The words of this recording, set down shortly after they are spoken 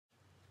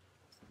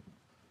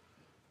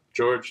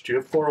George, do you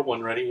have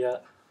 401 ready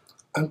yet?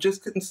 I'm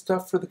just getting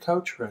stuff for the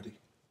couch ready.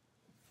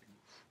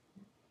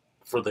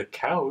 For the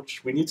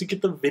couch? We need to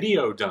get the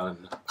video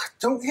done.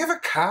 Don't have a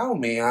cow,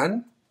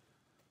 man.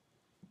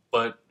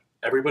 But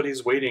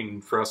everybody's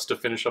waiting for us to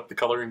finish up the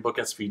Coloring Book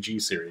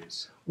SVG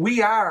series.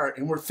 We are,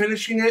 and we're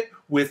finishing it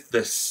with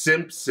The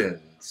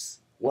Simpsons.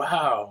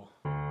 Wow.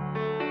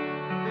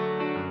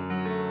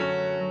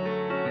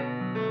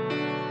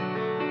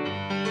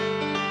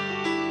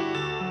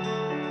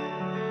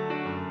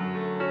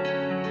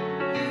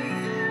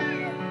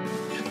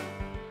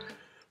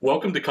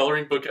 Welcome to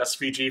Coloring Book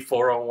SVG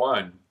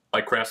 401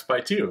 by Crafts by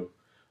Two.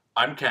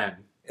 I'm Ken.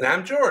 And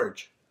I'm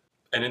George.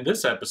 And in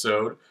this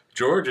episode,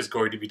 George is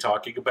going to be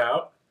talking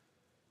about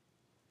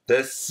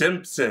The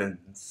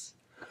Simpsons.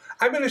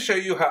 I'm going to show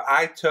you how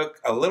I took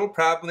a little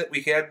problem that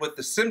we had with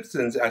The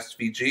Simpsons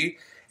SVG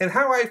and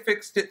how I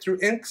fixed it through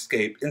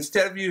Inkscape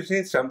instead of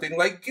using something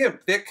like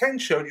GIMP that Ken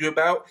showed you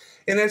about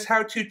in his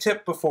how-to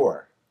tip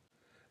before.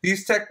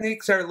 These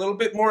techniques are a little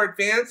bit more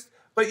advanced,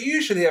 but you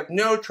usually have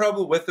no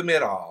trouble with them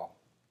at all.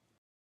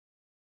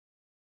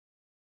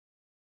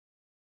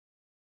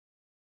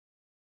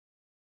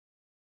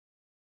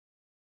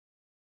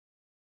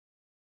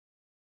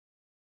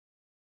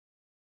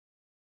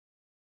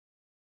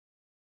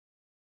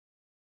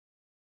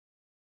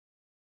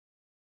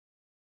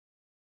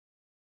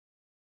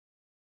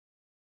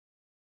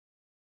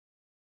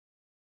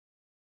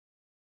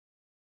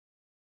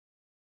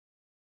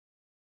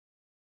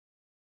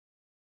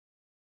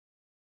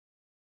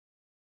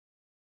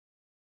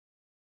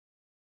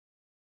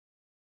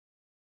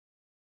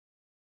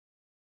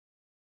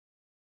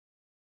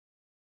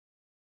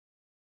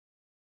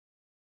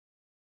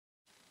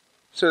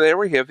 So there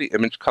we have the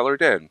image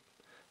colored in.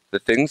 The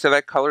things that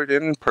I colored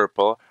in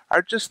purple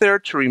are just there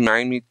to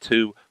remind me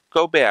to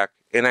go back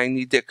and I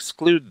need to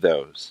exclude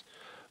those.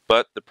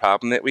 But the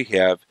problem that we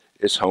have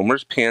is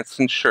Homer's pants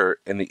and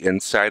shirt and the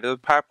inside of the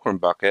popcorn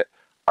bucket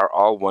are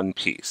all one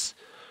piece.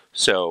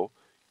 So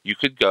you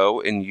could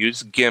go and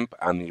use GIMP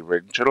on the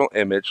original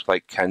image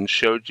like Ken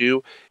showed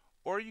you,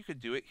 or you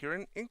could do it here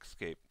in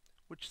Inkscape,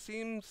 which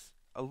seems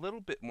a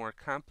little bit more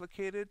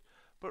complicated,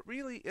 but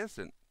really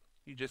isn't.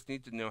 You just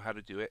need to know how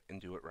to do it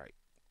and do it right.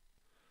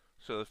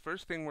 So the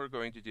first thing we're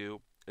going to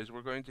do is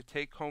we're going to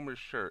take Homer's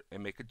shirt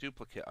and make a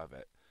duplicate of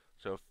it.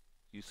 So if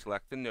you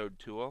select the node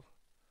tool,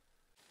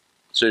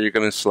 so you're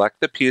going to select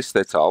the piece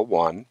that's all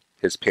one,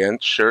 his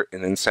pants, shirt,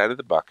 and inside of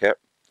the bucket,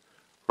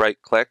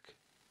 right click,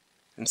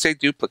 and say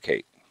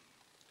duplicate.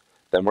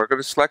 Then we're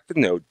going to select the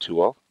node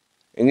tool,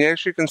 and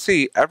as you can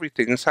see,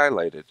 everything is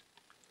highlighted.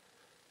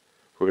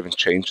 We're going to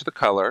change the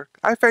color.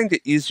 I find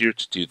it easier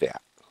to do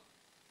that.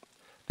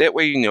 That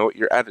way you know what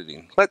you're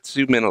editing. Let's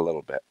zoom in a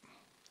little bit.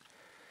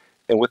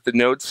 And with the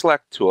node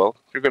select tool,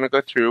 you're going to go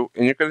through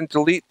and you're going to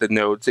delete the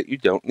nodes that you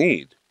don't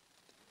need.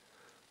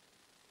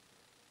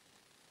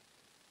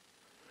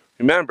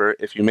 Remember,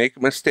 if you make a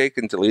mistake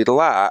and delete a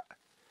lot,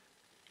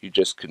 you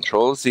just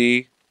Control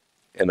Z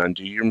and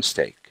undo your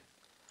mistake.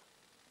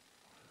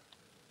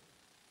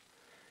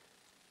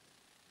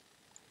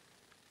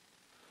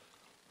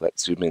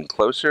 Let's zoom in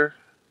closer.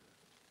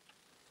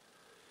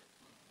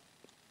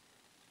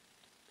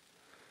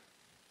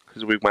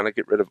 Because we want to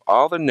get rid of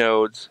all the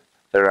nodes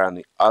that are on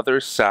the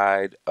other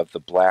side of the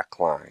black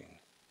line.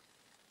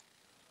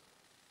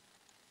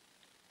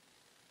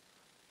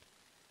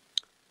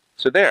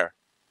 So there.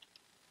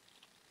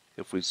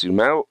 If we zoom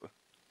out,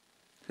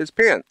 his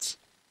pants,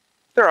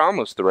 they're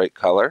almost the right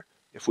color.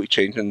 If we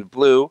change them to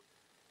blue,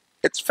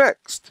 it's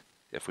fixed.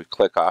 If we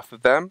click off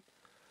of them,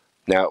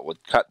 now it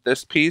would cut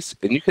this piece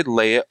and you could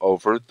lay it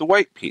over the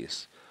white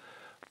piece.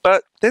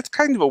 But that's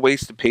kind of a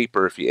waste of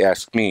paper if you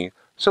ask me.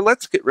 So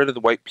let's get rid of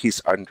the white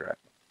piece under it.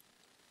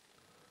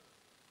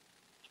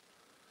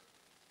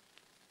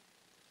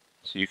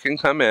 So you can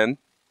come in,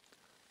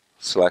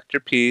 select your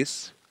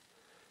piece,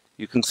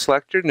 you can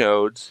select your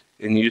nodes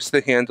and use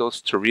the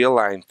handles to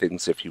realign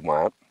things if you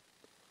want.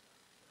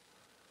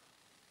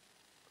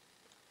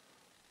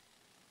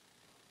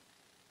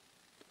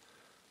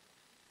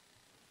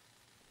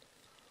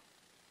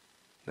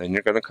 Then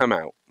you're going to come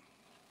out,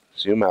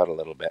 zoom out a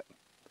little bit.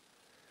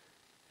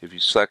 If you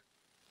select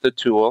the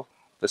tool,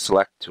 the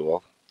select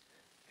tool,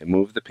 and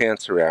move the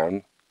pants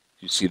around,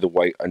 you see the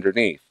white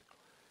underneath.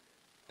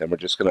 Then we're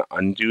just going to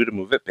undo to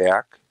move it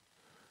back.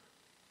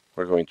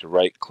 We're going to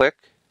right click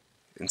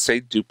and say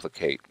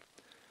duplicate.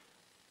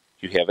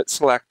 You have it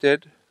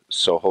selected,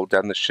 so hold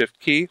down the shift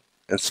key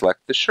and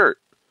select the shirt,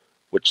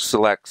 which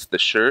selects the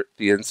shirt,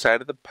 the inside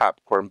of the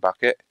popcorn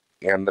bucket,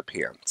 and the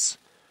pants.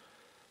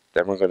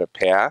 Then we're going to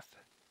path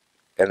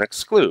and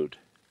exclude.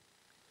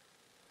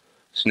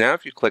 So now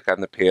if you click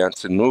on the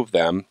pants and move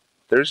them,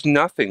 there's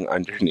nothing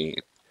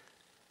underneath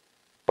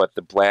but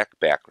the black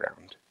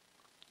background.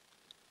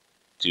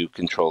 Do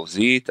Control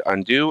Z to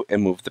undo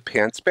and move the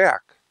pants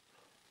back.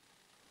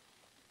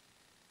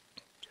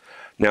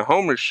 Now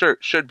Homer's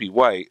shirt should be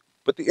white,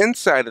 but the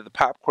inside of the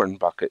popcorn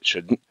bucket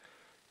shouldn't.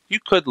 You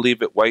could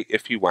leave it white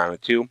if you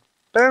wanted to,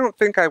 but I don't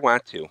think I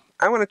want to.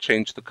 I want to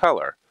change the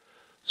color.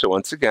 So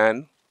once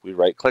again, we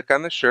right-click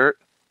on the shirt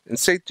and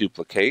say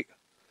Duplicate.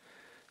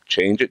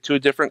 Change it to a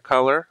different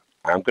color.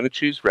 I'm going to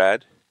choose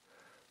red.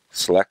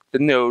 Select the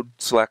Node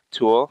Select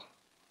tool.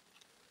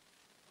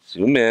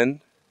 Zoom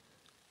in.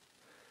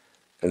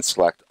 And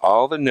select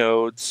all the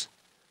nodes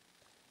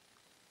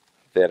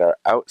that are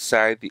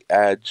outside the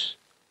edge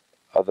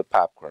of the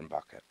popcorn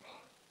bucket.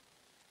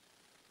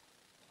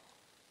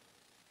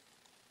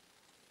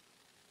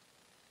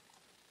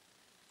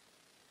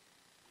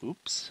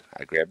 Oops,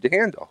 I grabbed the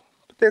handle,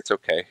 but that's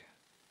okay.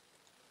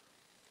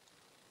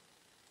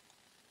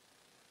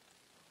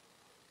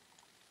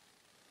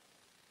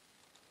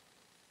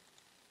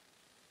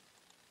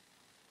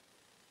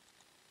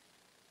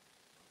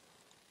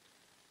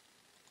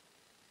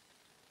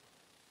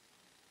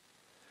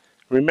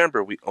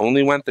 Remember, we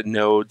only want the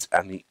nodes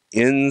on the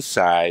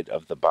inside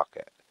of the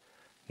bucket,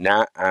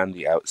 not on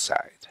the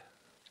outside.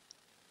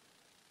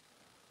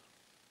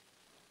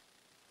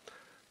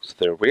 So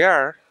there we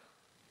are.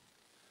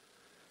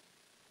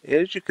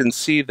 As you can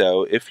see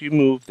though, if you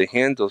move the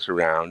handles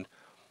around,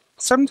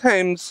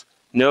 sometimes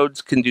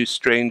nodes can do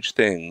strange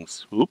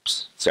things.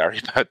 Oops, sorry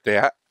about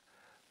that.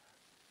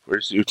 We're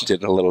zoomed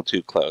in a little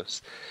too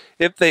close.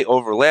 If they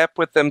overlap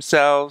with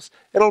themselves,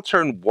 it'll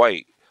turn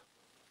white.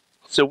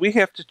 So we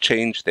have to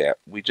change that.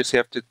 We just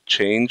have to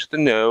change the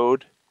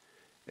node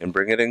and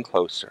bring it in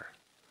closer.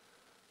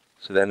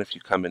 So then if you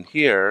come in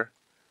here,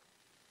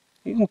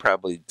 you can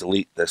probably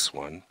delete this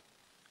one.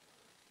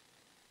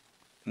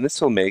 And this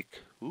will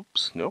make,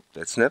 oops, nope,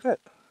 that's not it.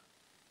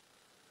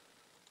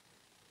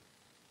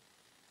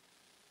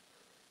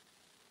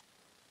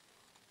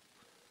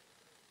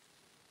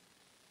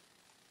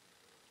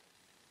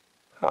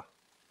 Huh.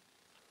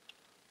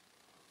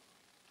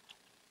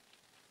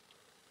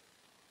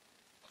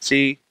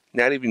 See,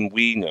 not even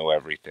we know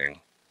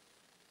everything.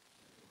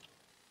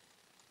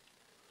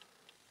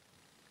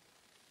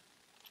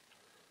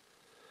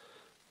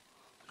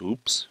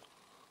 Oops.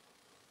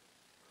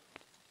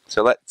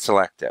 So let's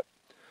select it.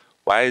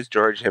 Why is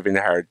George having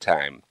a hard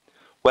time?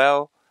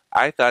 Well,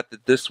 I thought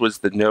that this was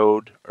the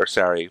node, or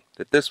sorry,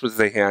 that this was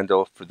the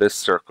handle for this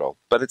circle,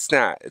 but it's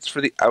not. It's for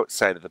the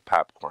outside of the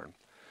popcorn.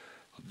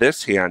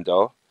 This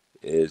handle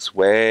is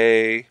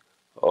way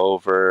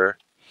over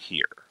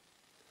here.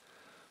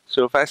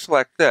 So if I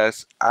select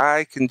this,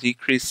 I can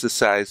decrease the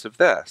size of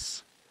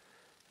this.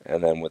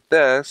 And then with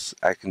this,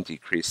 I can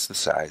decrease the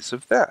size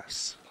of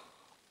this.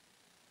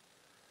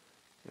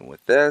 And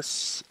with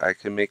this, I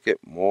can make it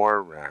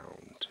more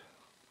round.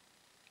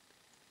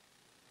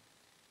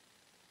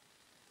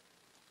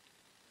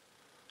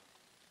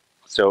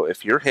 So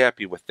if you're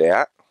happy with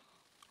that,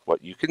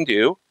 what you can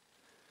do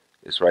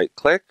is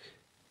right-click,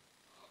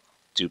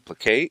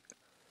 duplicate,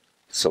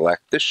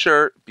 select the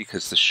shirt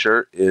because the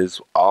shirt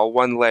is all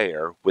one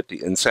layer with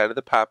the inside of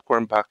the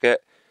popcorn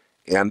bucket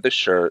and the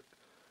shirt.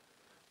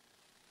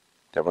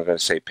 Then we're going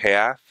to say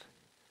Path,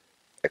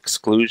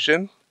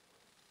 Exclusion,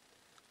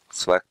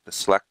 select the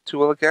Select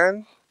tool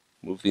again,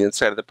 move the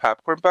inside of the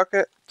popcorn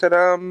bucket,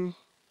 ta-dum!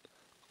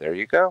 There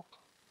you go.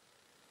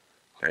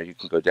 Now you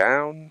can go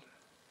down,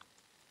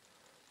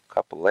 a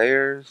couple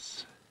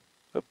layers,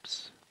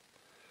 oops,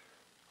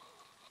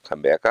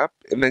 come back up,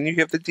 and then you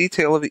have the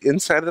detail of the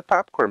inside of the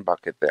popcorn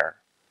bucket there.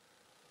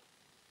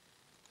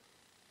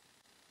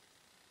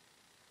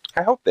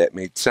 I hope that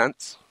made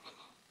sense.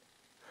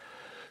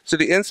 So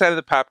the inside of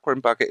the popcorn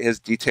bucket has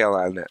detail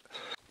on it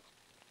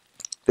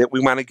that we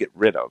want to get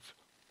rid of.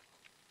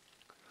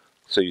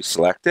 So you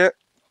select it,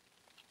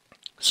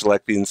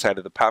 select the inside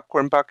of the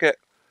popcorn bucket,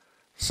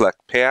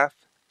 select Path,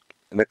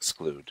 and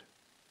Exclude.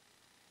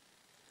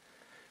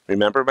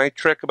 Remember my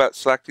trick about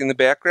selecting the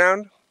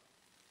background?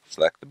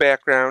 Select the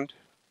background,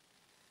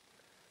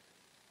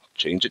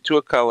 change it to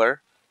a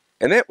color,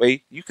 and that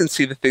way you can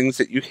see the things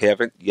that you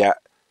haven't yet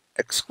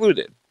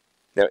excluded.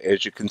 Now,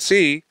 as you can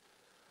see,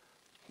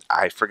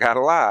 I forgot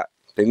a lot.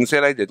 Things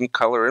that I didn't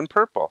color in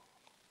purple.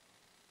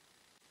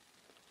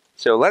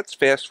 So let's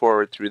fast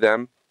forward through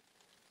them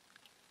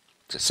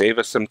to save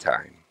us some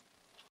time.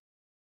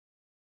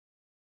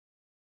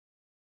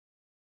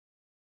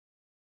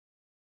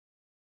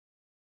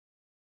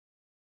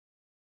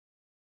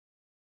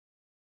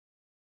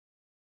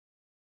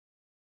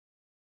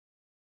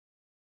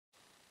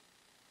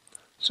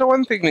 So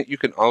one thing that you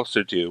can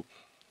also do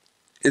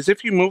is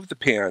if you move the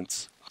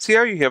pants, see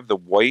how you have the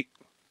white?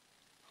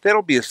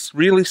 That'll be a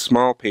really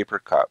small paper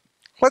cut.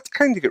 Let's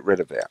kind of get rid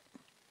of that.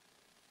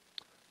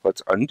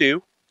 Let's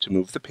undo to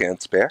move the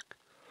pants back.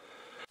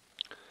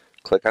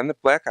 Click on the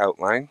black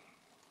outline,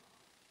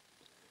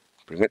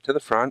 bring it to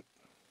the front,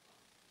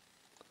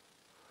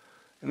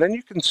 and then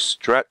you can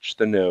stretch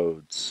the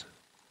nodes.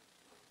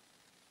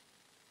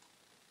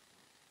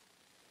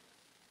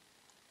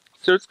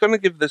 So it's going to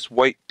give this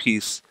white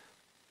piece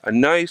a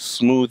nice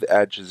smooth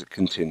edge as it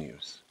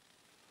continues.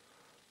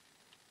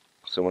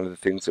 So one of the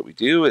things that we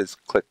do is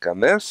click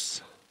on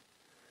this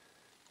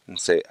and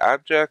say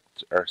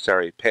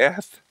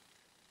Path,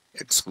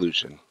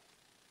 Exclusion.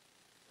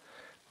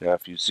 Now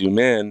if you zoom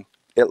in,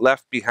 it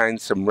left behind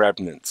some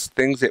remnants,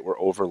 things that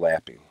were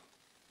overlapping.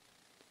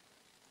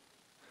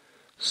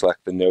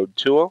 Select the node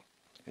tool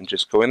and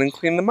just go in and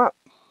clean them up.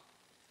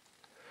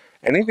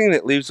 Anything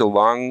that leaves a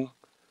long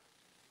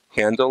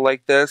handle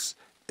like this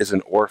is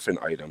an orphan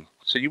item,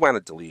 so you want to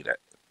delete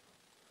it.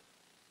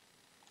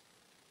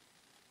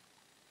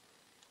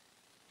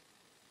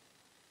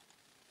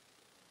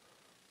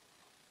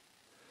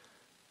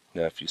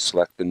 Now if you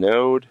select the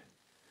node,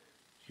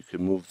 you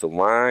can move the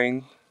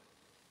line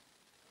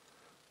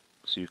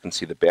so you can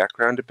see the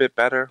background a bit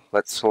better.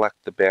 Let's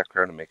select the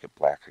background and make it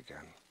black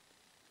again.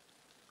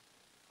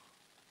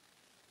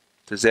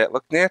 Does that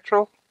look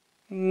natural?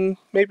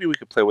 Maybe we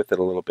could play with it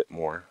a little bit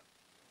more.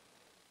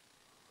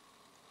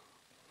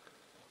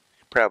 You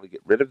could probably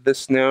get rid of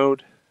this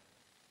node.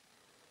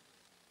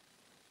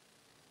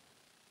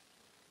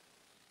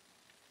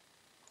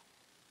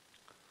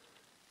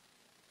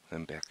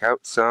 Then back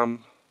out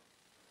some.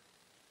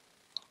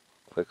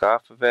 Click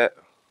off of it.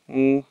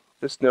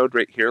 This node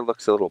right here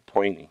looks a little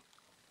pointy.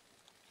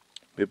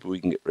 Maybe we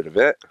can get rid of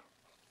it.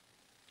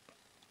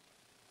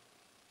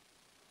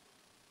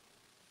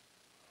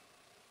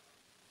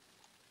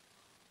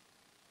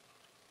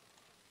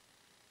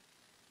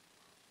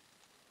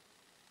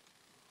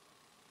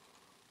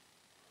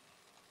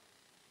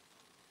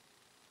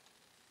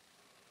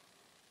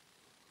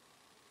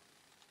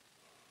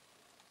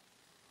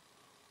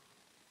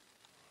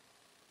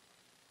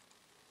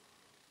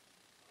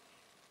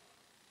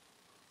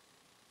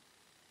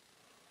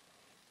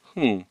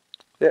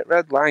 That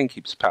red line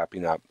keeps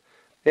popping up.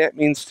 That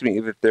means to me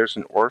that there's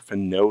an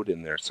orphan node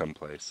in there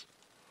someplace.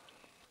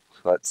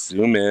 So let's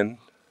zoom in.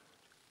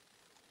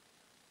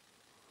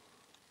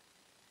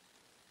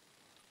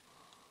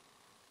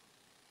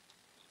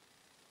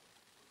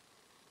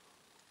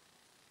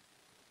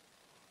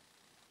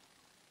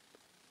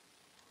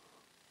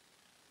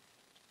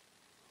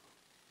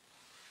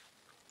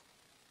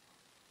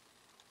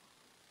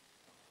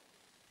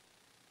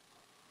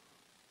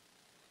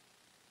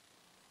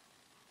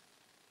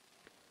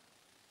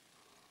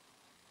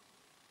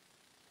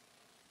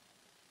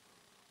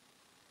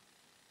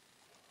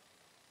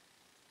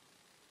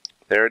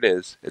 There it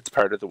is. It's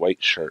part of the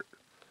white shirt.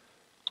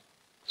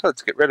 So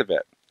let's get rid of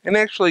it. And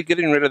actually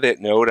getting rid of that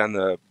node on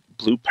the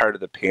blue part of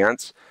the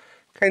pants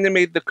kind of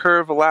made the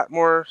curve a lot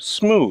more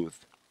smooth.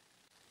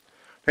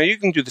 Now you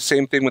can do the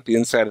same thing with the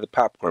inside of the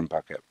popcorn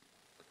bucket.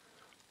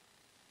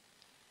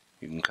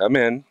 You can come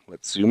in.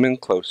 Let's zoom in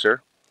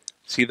closer.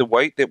 See the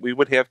white that we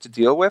would have to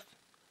deal with?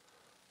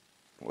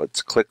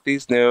 Let's click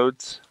these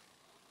nodes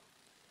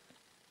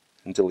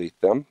and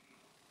delete them.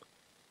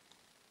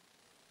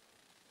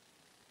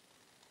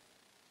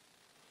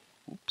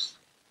 Oops.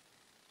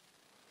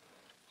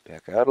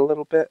 Back out a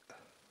little bit.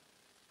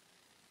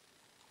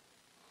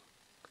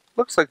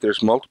 Looks like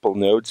there's multiple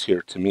nodes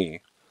here to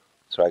me,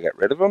 so I got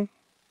rid of them.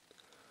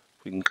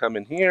 We can come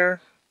in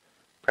here,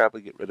 probably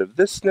get rid of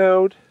this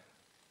node,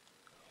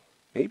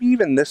 maybe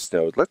even this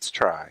node. Let's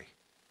try.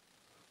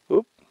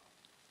 Oop.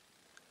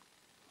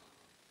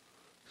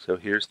 So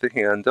here's the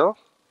handle.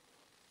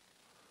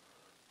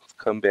 Let's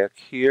come back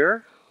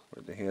here.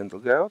 Where'd the handle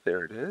go?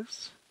 There it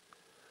is.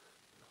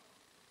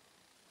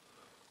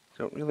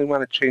 Don't really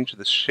want to change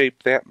the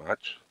shape that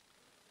much.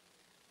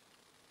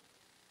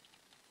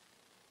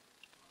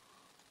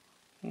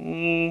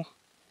 I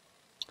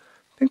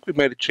think we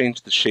might have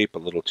changed the shape a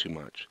little too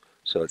much.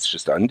 So let's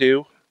just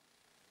undo.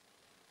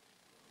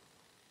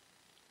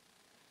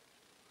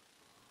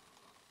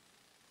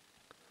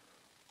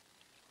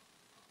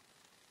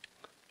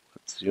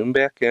 Let's zoom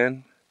back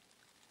in.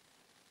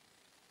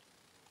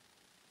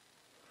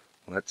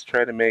 Let's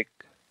try to make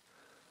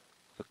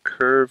the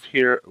curve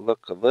here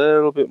look a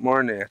little bit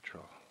more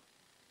natural.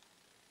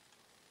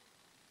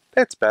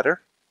 That's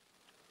better.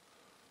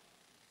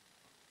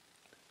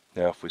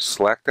 Now if we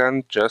select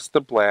on just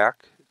the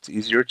black, it's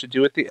easier to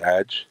do at the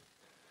edge.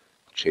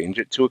 Change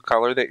it to a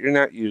color that you're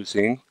not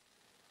using.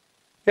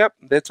 Yep,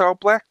 that's all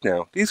black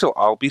now. These will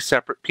all be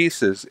separate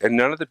pieces and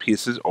none of the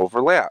pieces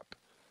overlap.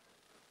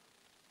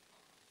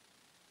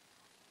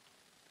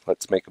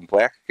 Let's make them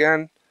black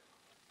again.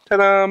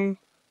 Ta-da!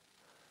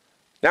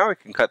 Now I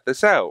can cut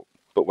this out.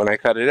 But when I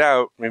cut it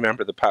out,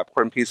 remember the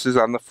popcorn pieces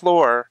on the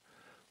floor,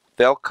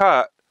 they'll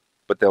cut,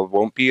 but they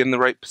won't be in the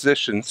right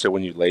position. So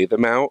when you lay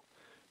them out,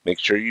 make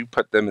sure you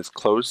put them as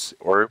close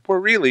or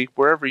really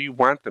wherever you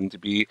want them to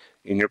be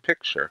in your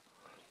picture,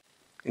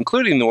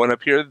 including the one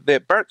up here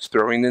that Bart's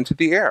throwing into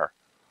the air.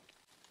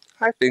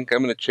 I think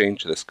I'm going to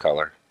change this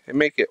color and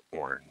make it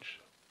orange.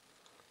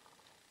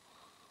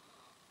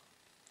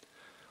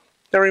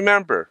 Now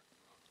remember,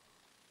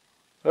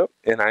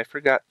 and I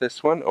forgot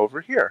this one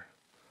over here.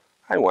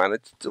 I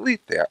wanted to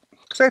delete that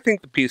because I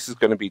think the piece is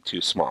going to be too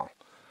small.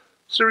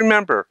 So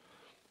remember,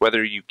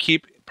 whether you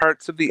keep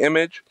parts of the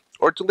image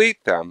or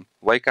delete them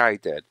like I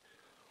did,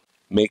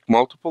 make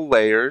multiple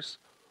layers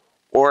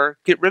or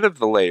get rid of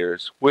the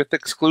layers with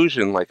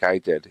exclusion like I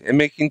did and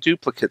making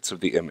duplicates of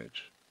the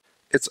image.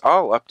 It's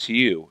all up to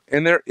you,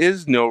 and there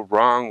is no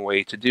wrong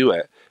way to do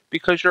it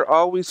because you're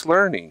always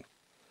learning.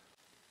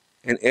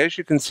 And as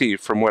you can see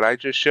from what I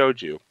just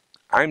showed you,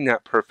 I'm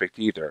not perfect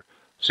either.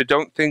 So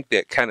don't think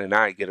that Ken and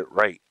I get it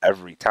right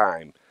every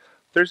time.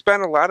 There's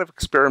been a lot of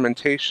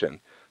experimentation.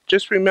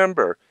 Just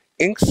remember,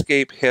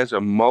 Inkscape has a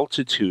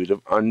multitude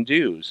of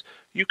undos.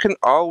 You can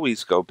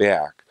always go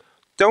back.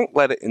 Don't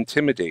let it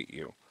intimidate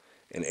you.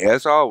 And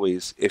as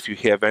always, if you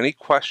have any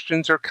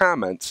questions or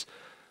comments,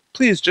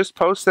 please just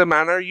post them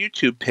on our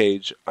YouTube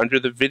page under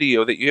the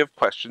video that you have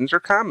questions or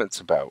comments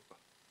about.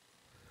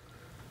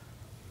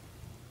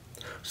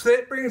 So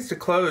that brings to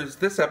close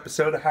this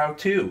episode of How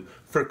To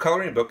for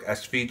Coloring Book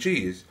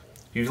SVGs.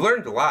 You've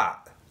learned a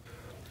lot.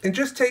 And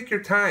just take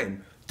your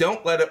time.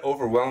 Don't let it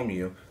overwhelm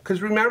you.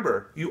 Because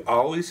remember, you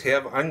always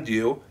have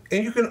undo,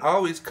 and you can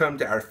always come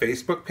to our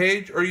Facebook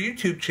page or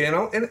YouTube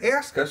channel and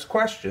ask us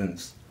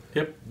questions.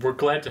 Yep, we're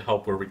glad to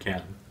help where we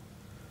can.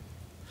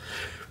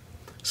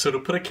 So to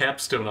put a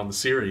capstone on the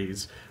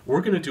series,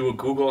 we're going to do a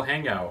Google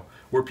Hangout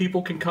where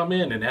people can come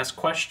in and ask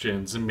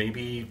questions and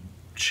maybe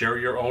share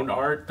your own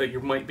art that you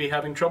might be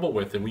having trouble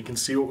with, and we can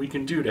see what we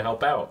can do to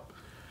help out.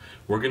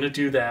 We're going to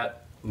do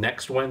that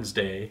next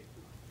Wednesday,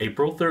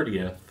 April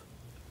 30th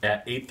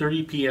at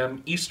 8:30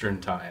 p.m. Eastern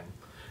Time,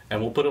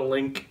 and we'll put a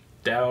link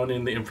down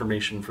in the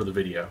information for the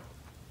video.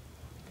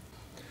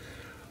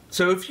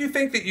 So if you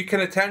think that you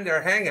can attend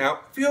our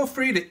Hangout, feel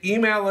free to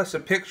email us a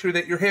picture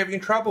that you're having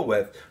trouble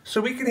with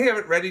so we can have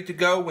it ready to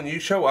go when you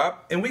show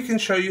up, and we can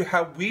show you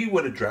how we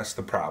would address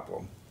the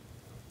problem.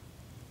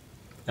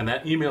 And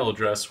that email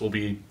address will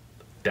be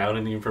down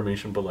in the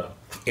information below.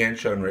 And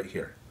shown right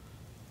here.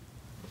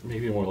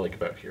 Maybe more like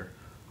about here.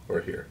 Or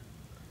here.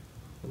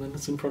 And then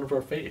it's in front of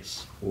our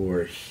face.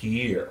 Or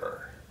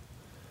here.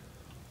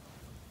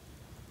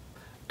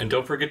 And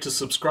don't forget to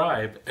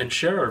subscribe and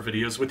share our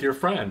videos with your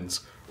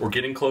friends. We're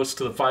getting close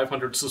to the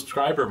 500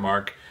 subscriber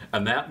mark,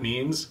 and that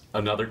means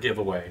another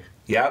giveaway.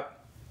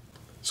 Yep.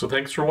 So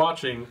thanks for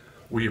watching.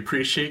 We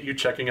appreciate you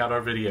checking out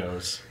our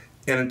videos.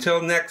 And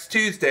until next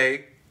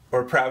Tuesday,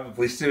 or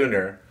probably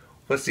sooner,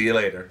 we'll see you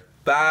later.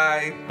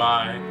 Bye.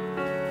 Bye.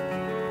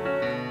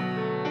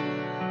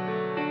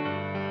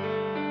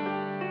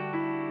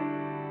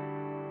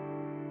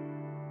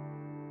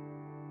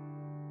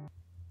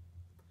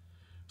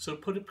 So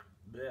put it...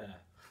 Bleh.